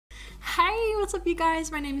what's up you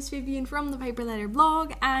guys? My name is Vivian from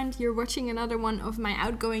ThePaperLetterBlog and you're watching another one of my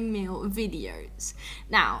Outgoing Mail videos.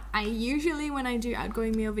 Now, I usually, when I do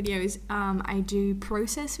Outgoing Mail videos, I do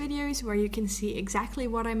process videos where you can see exactly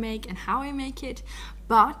what I make and how I make it,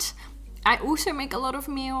 but I also make a lot of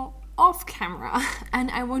mail off camera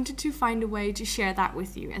and I wanted to find a way to share that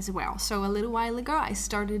with you as well. So a little while ago I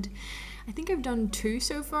started, I think I've done 2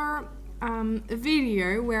 so far, a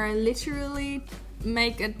video where I literally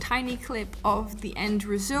make a tiny clip of the end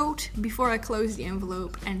result before I close the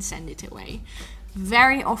envelope and send it away.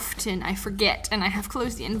 Very often I forget and I have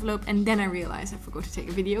closed the envelope and then I realize I forgot to take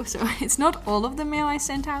a video, so it's not all of the mail I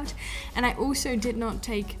sent out. And I also did not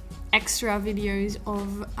take extra videos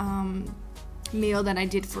of mail that I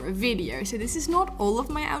did for a video. So this is not all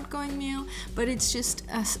of my outgoing mail, but it's just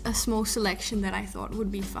a small selection that I thought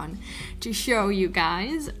would be fun to show you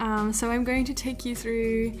guys. So I'm going to take you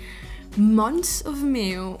through months of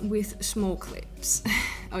mail with small clips.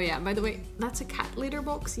 Oh yeah, by the way, that's a cat litter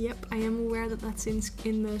box. Yep, I am aware that that's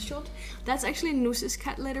in the shot. That's actually Noos's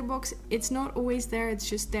cat litter box. It's not always there, it's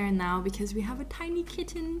just there now because we have a tiny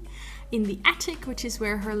kitten in the attic, which is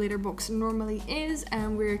where her litter box normally is,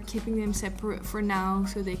 and we're keeping them separate for now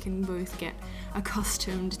so they can both get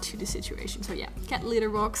accustomed to the situation. So yeah, cat litter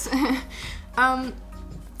box.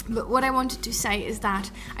 But what I wanted to say is that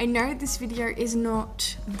I know this video is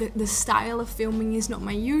not, the style of filming is not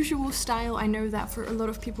my usual style. I know that for a lot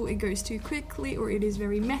of people it goes too quickly or it is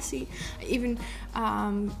very messy. I even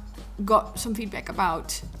got some feedback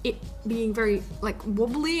about it being very like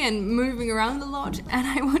wobbly and moving around a lot, and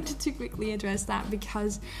I wanted to quickly address that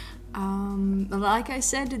because like I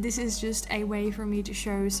said, this is just a way for me to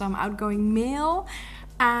show some outgoing mail.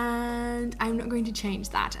 And I'm not going to change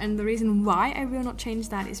that. And the reason why I will not change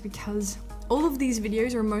that is because all of these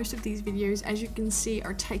videos, or most of these videos, as you can see,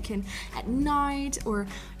 are taken at night or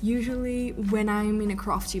usually when I'm in a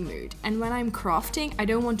crafty mood. And when I'm crafting, I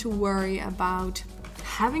don't want to worry about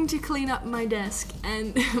having to clean up my desk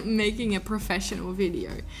and making a professional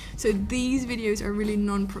video. So these videos are really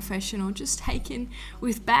non-professional, just taken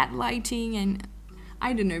with bad lighting and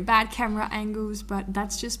I don't know, bad camera angles, but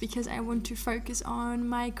that's just because I want to focus on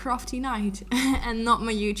my crafty night and not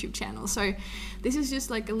my YouTube channel. So this is just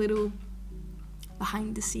like a little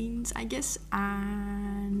behind the scenes, I guess,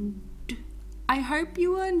 and I hope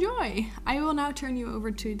you will enjoy. I will now turn you over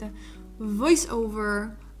to the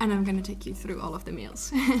voiceover and I'm gonna take you through all of the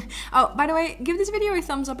mails. Oh, by the way, give this video a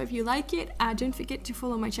thumbs up if you like it. Don't forget to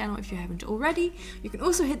follow my channel if you haven't already. You can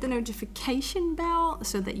also hit the notification bell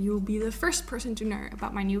so that you'll be the first person to know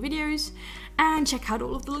about my new videos. And check out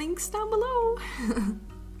all of the links down below.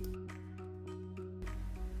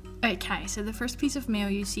 Okay, so the first piece of mail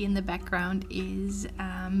you see in the background is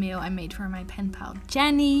mail I made for my pen pal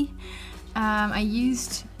Jenny. I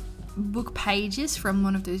used book pages from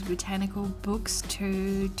one of those botanical books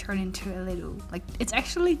to turn into a little, like, it's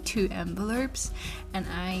actually 2 envelopes, and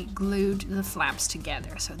I glued the flaps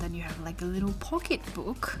together so then you have like a little pocket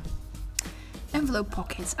book, envelope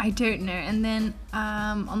pockets, I don't know. And then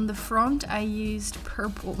on the front I used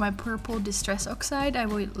my purple Distress Oxide. I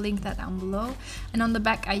will link that down below. And on the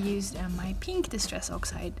back I used my pink Distress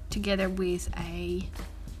Oxide together with a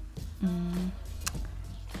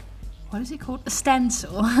what is it called? A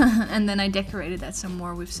stencil. And then I decorated that some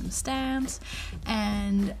more with some stamps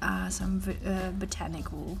and some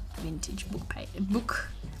botanical vintage book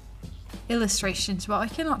illustrations. Well, I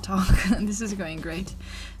cannot talk. This is going great.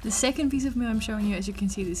 The second piece of mail I'm showing you, as you can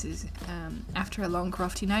see, this is after a long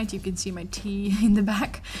crafty night. You can see my tea in the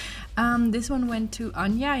back. This one went to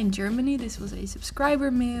Anya in Germany. This was a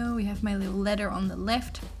subscriber mail. We have my little letter on the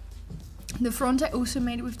left. The front I also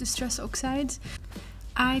made with Distress Oxides.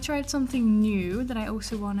 I tried something new that I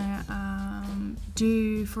also want to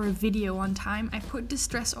do for a video one time. I put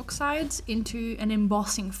Distress Oxides into an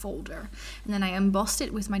embossing folder and then I embossed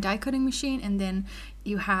it with my die cutting machine, and then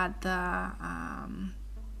you had the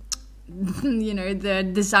you know, the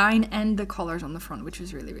design and the colors on the front, which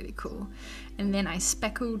was really, really cool. And then I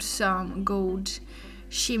speckled some gold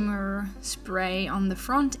shimmer spray on the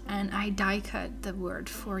front and I die cut the word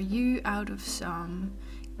 "for you" out of some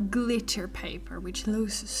glitter paper, which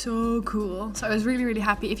looks so cool. So I was really, really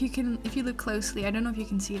happy. If you look closely, I don't know if you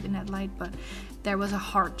can see it in that light, but there was a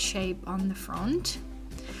heart shape on the front.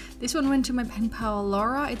 This one went to my pen pal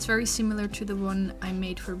Laura. It's very similar to the one I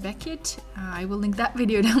made for Beckett. I will link that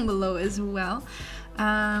video down below as well.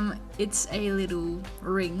 It's a little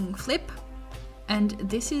ring flip, and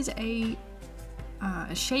this is a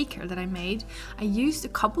a shaker that I made, I used a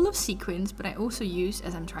couple of sequins, but I also used,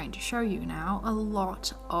 as I'm trying to show you now, a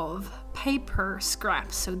lot of paper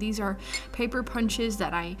scraps. So these are paper punches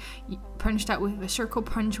that I punched out with a circle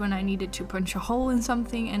punch when I needed to punch a hole in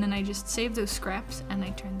something, and then I just saved those scraps and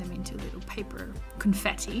I turned them into little paper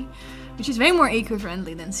confetti, which is way more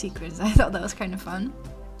eco-friendly than sequins. I thought that was kind of fun.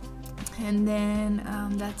 And then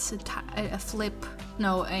that's a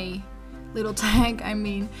little tag, I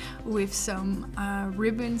mean, with some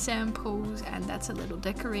ribbon samples, and that's a little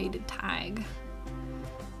decorated tag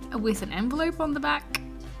with an envelope on the back.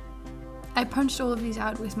 I punched all of these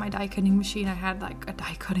out with my die cutting machine. I had like a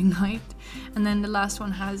die cutting knife. And then the last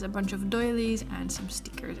one has a bunch of doilies and some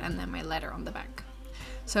stickers and then my letter on the back.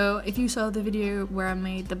 So if you saw the video where I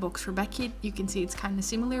made the box for Beckett, you can see it's kind of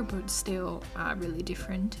similar but still really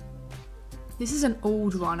different. This is an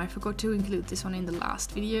old one. I forgot to include this one in the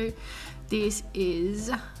last video. This is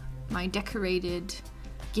my decorated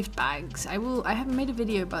gift bags. I have made a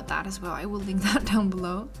video about that as well. I will link that down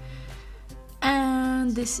below.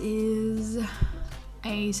 And this is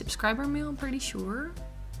a subscriber mail, I'm pretty sure.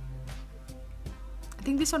 I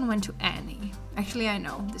think this one went to Annie. Actually, I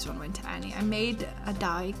know this one went to Annie. I made a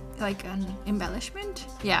die, like an embellishment.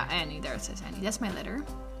 Yeah, Annie, there it says Annie. That's my letter.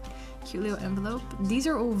 Cute little envelope. These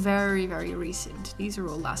are all very, very recent. These are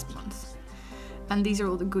all last month. And these are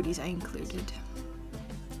all the goodies I included.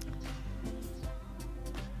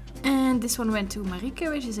 And this one went to Marike,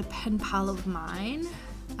 which is a pen pal of mine.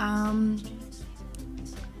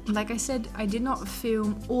 Like I said, I did not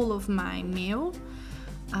film all of my mail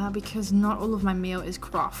because not all of my mail is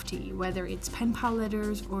crafty, whether it's pen pal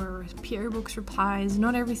letters or PO box replies.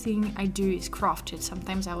 Not everything I do is crafted.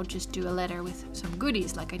 Sometimes I will just do a letter with some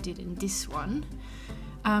goodies like I did in this one,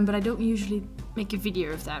 but I don't usually make a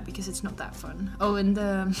video of that because it's not that fun. Oh, and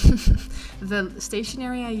the the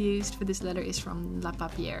stationery I used for this letter is from La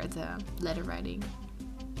Papier, the letter writing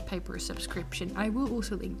paper subscription. I will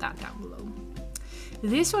also link that down below.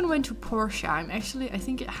 This one went to Portia. I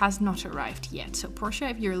think it has not arrived yet. So Portia,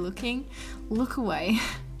 if you're looking, look away.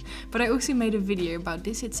 But I also made a video about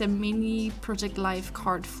this. It's a mini Project Life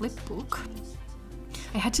card flip book.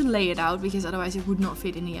 I had to lay it out because otherwise it would not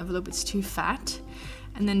fit in the envelope. It's too fat.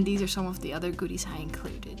 And then these are some of the other goodies I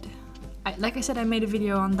included. Like I said, I made a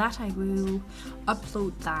video on that. I will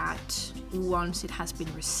upload that once it has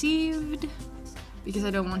been received because I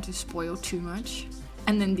don't want to spoil too much.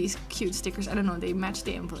 And then these cute stickers, I don't know, they match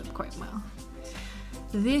the envelope quite well.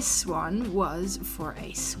 This one was for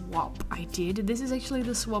a swap I did. This is actually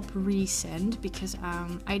the swap resend because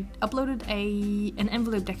I uploaded an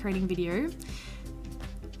envelope decorating video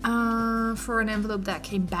for an envelope that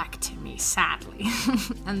came back to me, sadly.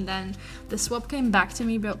 And then the swap came back to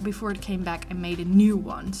me, but before it came back I made a new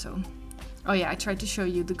one. So, oh yeah, I tried to show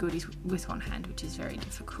you the goodies with one hand, which is very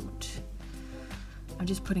difficult. I'm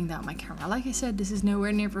just putting that on my camera. Like I said, this is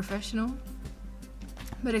nowhere near professional.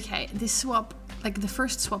 But okay, this swap, like the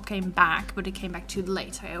first swap came back, but it came back too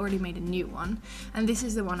late, so I already made a new one. And this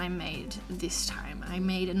is the one I made this time. I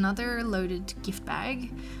made another loaded gift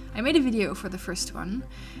bag. I made a video for the first one.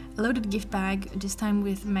 A loaded gift bag, this time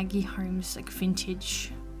with Maggie Holmes, like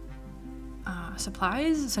vintage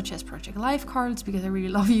supplies, such as Project Life cards, because I really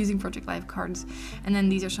love using Project Life cards. And then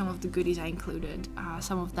these are some of the goodies I included.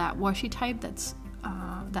 Some of that washi tape that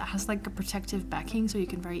has like a protective backing, so you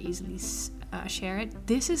can very easily share it.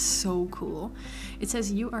 This is so cool. It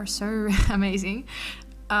says "You are so amazing,"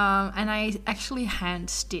 and I actually hand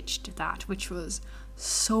stitched that, which was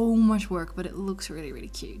so much work, but it looks really, really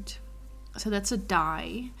cute. So that's a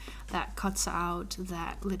die that cuts out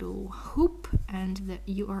that little hoop and that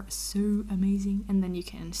 "You are so amazing," and then you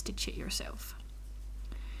can stitch it yourself.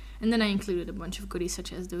 And then I included a bunch of goodies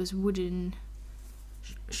such as those wooden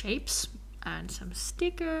shapes and some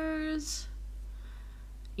stickers.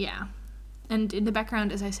 Yeah. And in the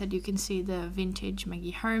background, as I said, you can see the vintage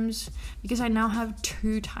Maggie Holmes, because I now have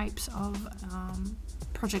two types of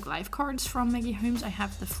Project Life cards from Maggie Holmes. I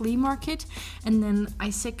have the flea market, and then I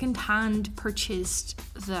second-hand purchased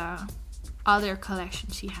the other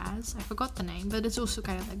collection she has. I forgot the name, but it's also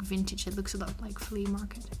kind of like vintage. It looks a lot like flea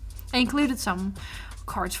market. I included some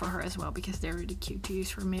cards for her as well because they're really cute to use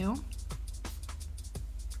for mail.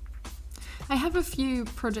 I have a few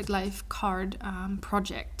Project Life card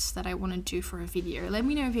projects that I want to do for a video. Let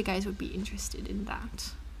me know if you guys would be interested in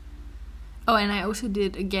that. Oh, and I also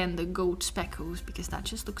did, again, the gold speckles because that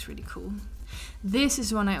just looks really cool. This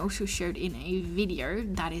is one I also showed in a video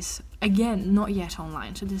that is, again, not yet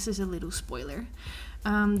online, so this is a little spoiler.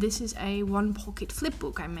 This is a one pocket flip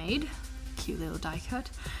book I made. cute little die cut.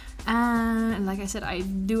 And like I said, I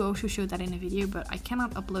do also show that in a video, but I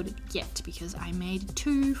cannot upload it yet because I made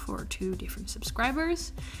 2 for 2 different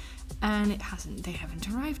subscribers, and they haven't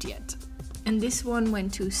arrived yet. And this one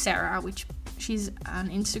went to Sarah, which she's an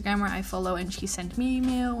Instagrammer I follow, and she sent me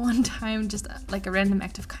email one time, just like a random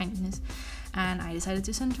act of kindness, and I decided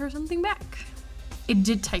to send her something back. It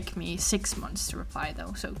did take me 6 months to reply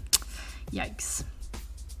though, so yikes.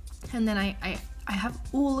 And then I have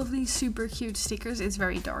all of these super cute stickers. It's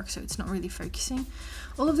very dark, so it's not really focusing.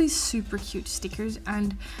 All of these super cute stickers,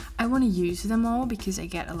 and I want to use them all because I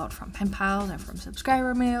get a lot from penpal and from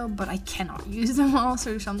subscriber mail, but I cannot use them all,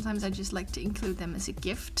 so sometimes I just like to include them as a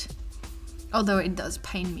gift. Although it does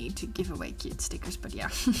pain me to give away cute stickers, but yeah.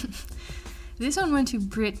 This one went to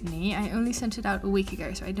Brittany. I only sent it out a week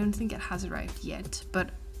ago, so I don't think it has arrived yet, but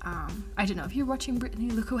I don't know. If you're watching, Brittany,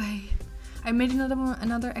 look away. I made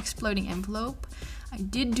another exploding envelope. I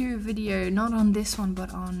did do a video, not on this one,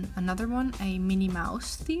 but on another one, a Minnie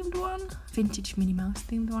Mouse themed one, vintage Minnie Mouse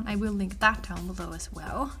themed one. I will link that down below as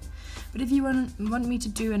well. But if you want me to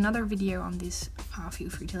do another video on this, feel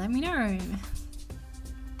free to let me know.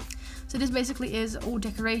 So this basically is all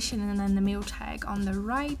decoration and then the mail tag on the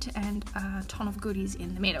right and a ton of goodies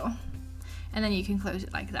in the middle. And then you can close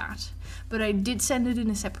it like that. But I did send it in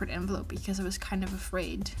a separate envelope because I was kind of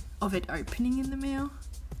afraid of it opening in the mail.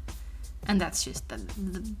 And that's just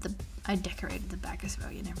I decorated the back as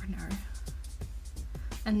well, you never know.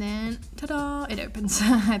 And then, ta-da, it opens.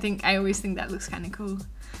 I always think that looks kind of cool.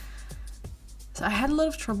 So I had a lot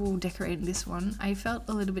of trouble decorating this one. I felt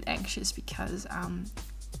a little bit anxious because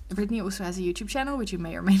Brittany also has a YouTube channel, which you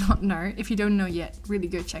may or may not know. If you don't know yet, really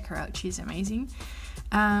go check her out. She's amazing.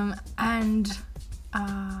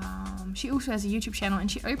 She also has a YouTube channel,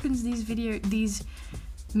 and she opens these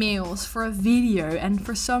mails for a video, and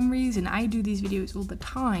for some reason I do these videos all the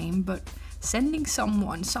time, but sending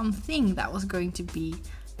someone something that was going to be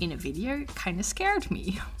in a video kind of scared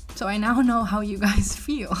me. So I now know how you guys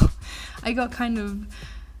feel. I got kind of,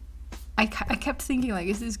 I kept thinking like,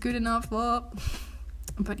 is this good enough? Well,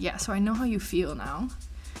 but yeah, so I know how you feel now.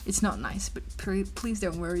 It's not nice, but please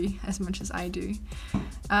don't worry as much as I do.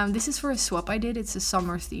 This is for a swap I did. It's a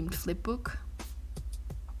summer themed flip book.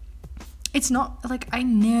 It's not like, I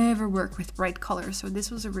never work with bright colors, so this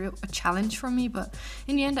was a challenge for me, but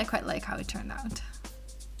in the end I quite like how it turned out.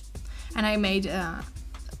 And I made a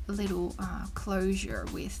little closure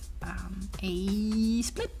with a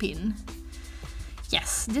split pin.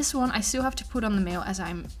 Yes, this one I still have to put on the mail as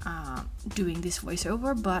I'm doing this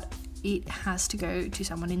voiceover, but it has to go to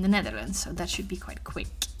someone in the Netherlands, so that should be quite quick.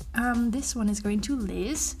 This one is going to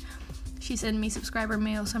Liz. She sent me subscriber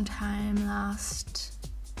mail sometime last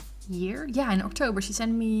year. Yeah, in October. She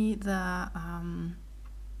sent me the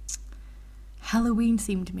Halloween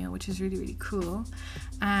themed mail, which is really, really cool.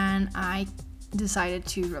 And I decided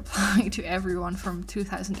to reply to everyone from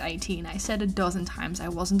 2018. I said a dozen times I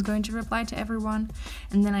wasn't going to reply to everyone,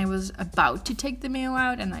 and then I was about to take the mail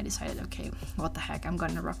out and I decided, okay, what the heck, I'm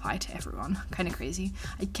gonna reply to everyone. Kind of crazy.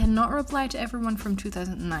 I cannot reply to everyone from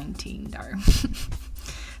 2019 though.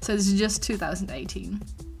 So it's just 2018.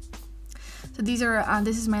 So these are,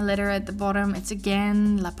 this is my letter at the bottom. It's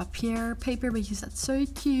again La Papier paper because that's so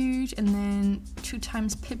cute, and then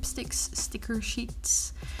 2x Pip Sticks sticker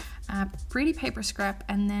sheets. Pretty paper scrap,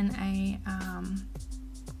 and then a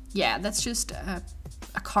yeah, that's just a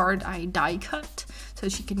card I die cut so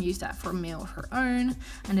she can use that for mail of her own,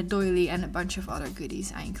 and a doily and a bunch of other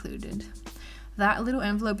goodies I included. That little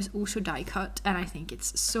envelope is also die cut, and I think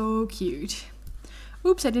it's so cute.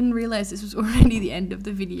 Oops, I didn't realize this was already the end of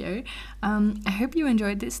the video. I hope you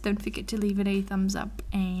enjoyed this. Don't forget to leave it a thumbs up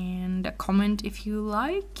and a comment if you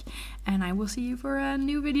like, and I will see you for a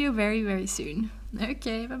new video very, very soon.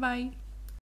 Okay, bye bye.